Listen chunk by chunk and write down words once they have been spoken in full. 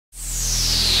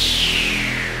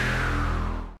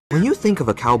When you think of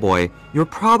a cowboy, you're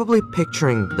probably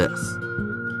picturing this.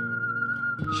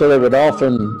 So they would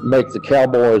often make the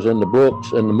cowboys in the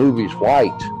books and the movies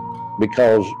white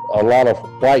because a lot of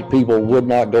white people would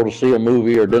not go to see a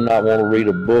movie or did not want to read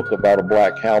a book about a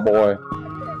black cowboy.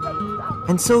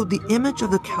 And so the image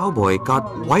of the cowboy got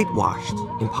whitewashed.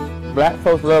 Black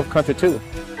folks love country too.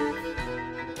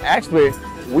 Actually,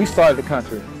 we started the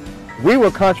country. We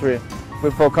were country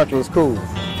before country was cool.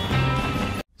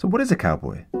 So what is a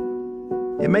cowboy?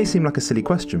 It may seem like a silly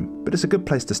question, but it's a good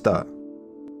place to start.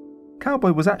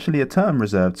 Cowboy was actually a term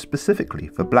reserved specifically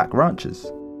for black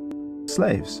ranchers,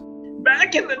 slaves.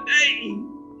 Back in the day,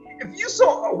 if you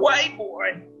saw a white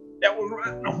boy that was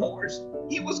riding a horse,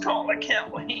 he was called a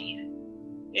cowhand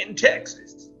in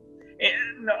Texas.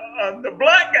 And the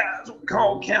black guys were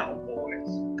called cowboys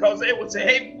because they would say,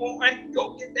 "Hey boy,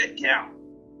 go get that cow."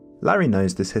 Larry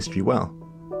knows this history well.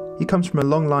 He comes from a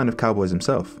long line of cowboys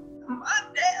himself. My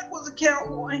dad was a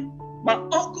cowboy, my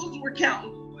uncles were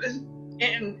cowboys,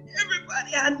 and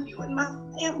everybody I knew in my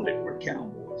family were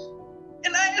cowboys.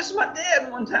 And I asked my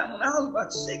dad one time when I was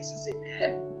about 6, I said,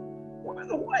 "Dad, where are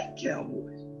the white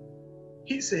cowboys?"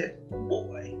 He said,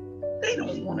 "Boy, they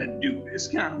don't want to do this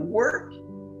kind of work.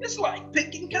 It's like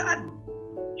picking cotton.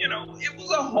 You know, it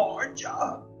was a hard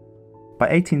job." By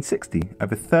 1860,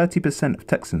 over 30% of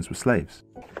Texans were slaves.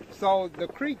 So the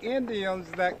Creek Indians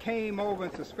that came over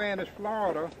into Spanish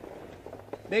Florida,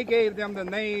 they gave them the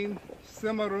name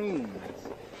Cimarrones,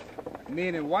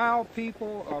 meaning wild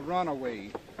people or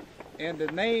runaways. And the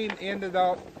name ended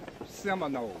up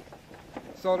Seminole.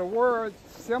 So the word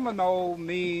Seminole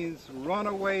means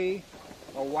runaway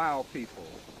or wild people.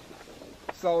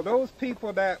 So those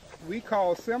people that we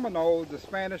call Seminoles, the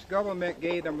Spanish government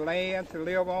gave them land to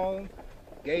live on,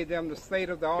 gave them the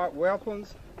state-of-the-art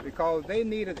weapons because they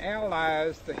needed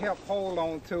allies to help hold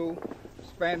on to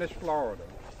Spanish Florida.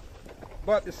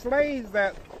 But the slaves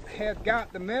that had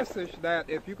got the message that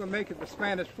if you can make it to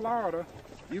Spanish Florida,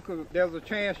 there's a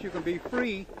chance you can be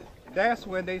free, that's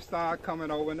when they started coming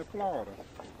over into Florida.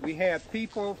 We had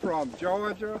people from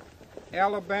Georgia,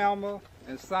 Alabama,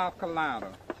 and South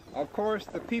Carolina. Of course,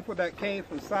 the people that came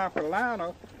from South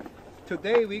Carolina,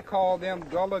 today we call them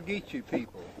Gullah Geechee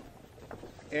people.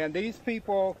 And these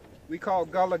people, we call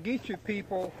Gullah Geechee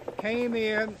people, came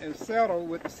in and settled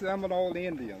with the Seminole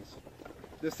Indians.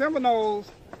 The Seminoles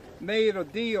made a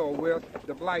deal with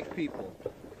the black people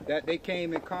that they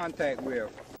came in contact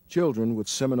with. Children with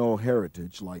Seminole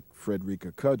heritage, like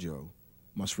Frederica Cudjoe,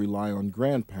 must rely on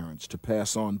grandparents to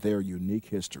pass on their unique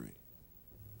history.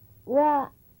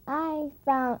 Well, I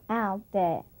found out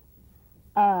that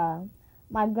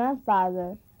my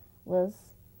grandfather was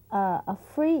a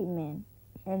freedman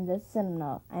in the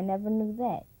Seminole. I never knew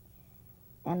that.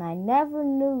 And I never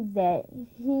knew that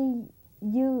he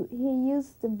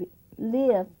used to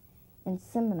live in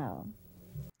Seminole.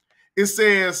 It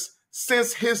says,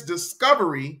 since his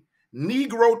discovery,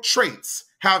 Negro traits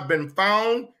have been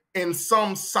found in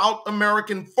some South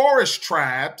American forest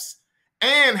tribes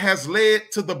and has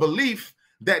led to the belief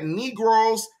that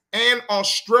Negroes and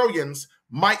Australians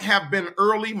might have been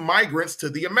early migrants to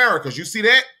the Americas. You see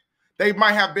that? They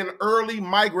might have been early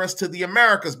migrants to the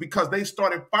Americas because they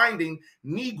started finding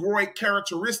Negroid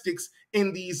characteristics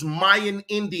in these Mayan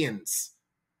Indians.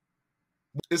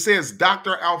 It says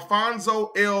Dr.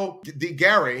 Alfonso L.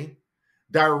 DeGarre,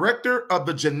 director of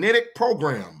the genetic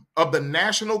program of the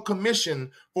National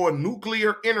Commission for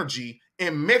Nuclear Energy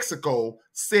in Mexico,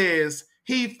 says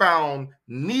he found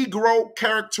Negro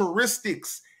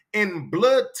characteristics in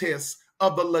blood tests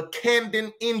of the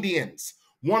Lacandan Indians,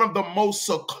 one of the most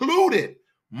secluded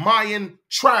Mayan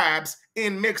tribes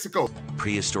in Mexico.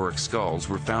 Prehistoric skulls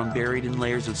were found buried in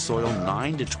layers of soil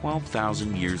 9,000 to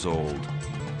 12,000 years old.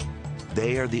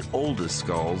 They are the oldest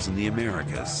skulls in the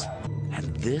Americas,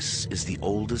 and this is the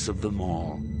oldest of them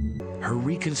all. Her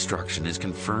reconstruction is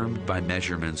confirmed by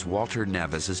measurements Walter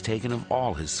Nevis has taken of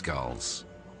all his skulls.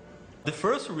 The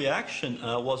first reaction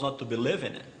was not to believe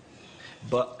in it.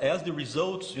 But as the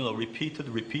results,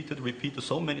 repeated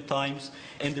so many times,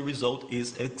 and the result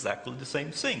is exactly the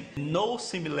same thing. No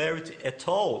similarity at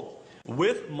all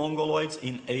with Mongoloids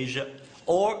in Asia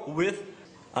or with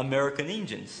American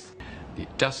Indians.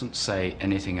 It doesn't say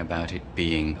anything about it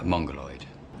being a Mongoloid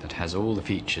that has all the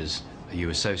features that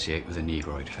you associate with a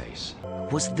Negroid face.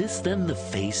 Was this then the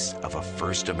face of a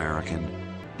first American?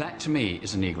 That to me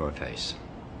is a Negroid face.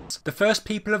 The first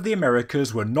people of the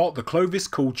Americas were not the Clovis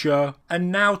culture,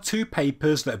 and now 2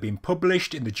 papers that have been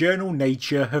published in the journal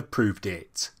Nature have proved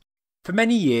it. For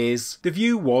many years, the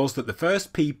view was that the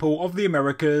first people of the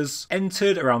Americas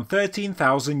entered around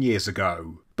 13,000 years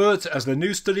ago, But as the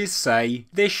new studies say,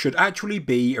 this should actually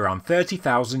be around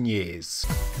 30,000 years.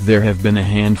 There have been a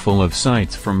handful of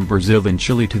sites from Brazil and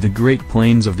Chile to the Great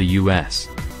Plains of the US,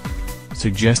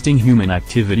 suggesting human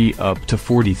activity up to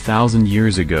 40,000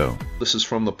 years ago. This is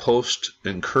from the Post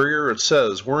and Courier. It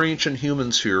says, "Were ancient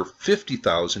humans here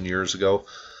 50,000 years ago?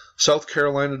 South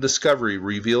Carolina discovery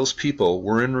reveals people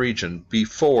were in region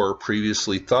before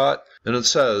previously thought." And it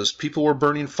says, people were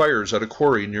burning fires at a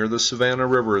quarry near the Savannah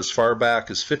River as far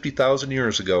back as 50,000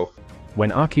 years ago.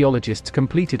 When archaeologists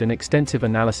completed an extensive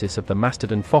analysis of the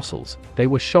mastodon fossils, they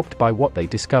were shocked by what they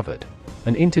discovered.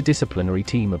 An interdisciplinary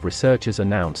team of researchers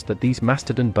announced that these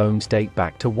mastodon bones date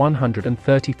back to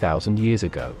 130,000 years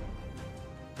ago.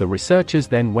 The researchers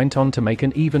then went on to make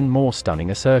an even more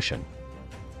stunning assertion.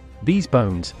 These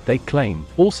bones, they claim,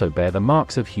 also bear the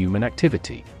marks of human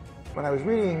activity. When I was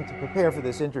reading to prepare for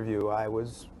this interview, I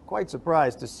was quite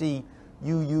surprised to see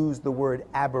you use the word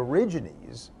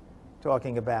Aborigines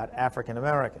talking about African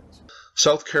Americans.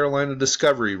 South Carolina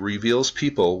discovery reveals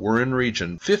people were in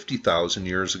region 50,000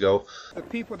 years ago. The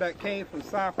people that came from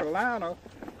South Carolina,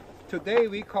 today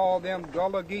we call them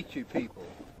Gullah Geechee people.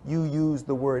 You use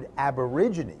the word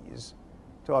Aborigines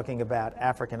talking about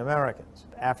African Americans,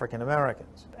 African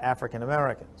Americans, African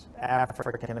Americans,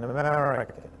 African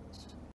Americans.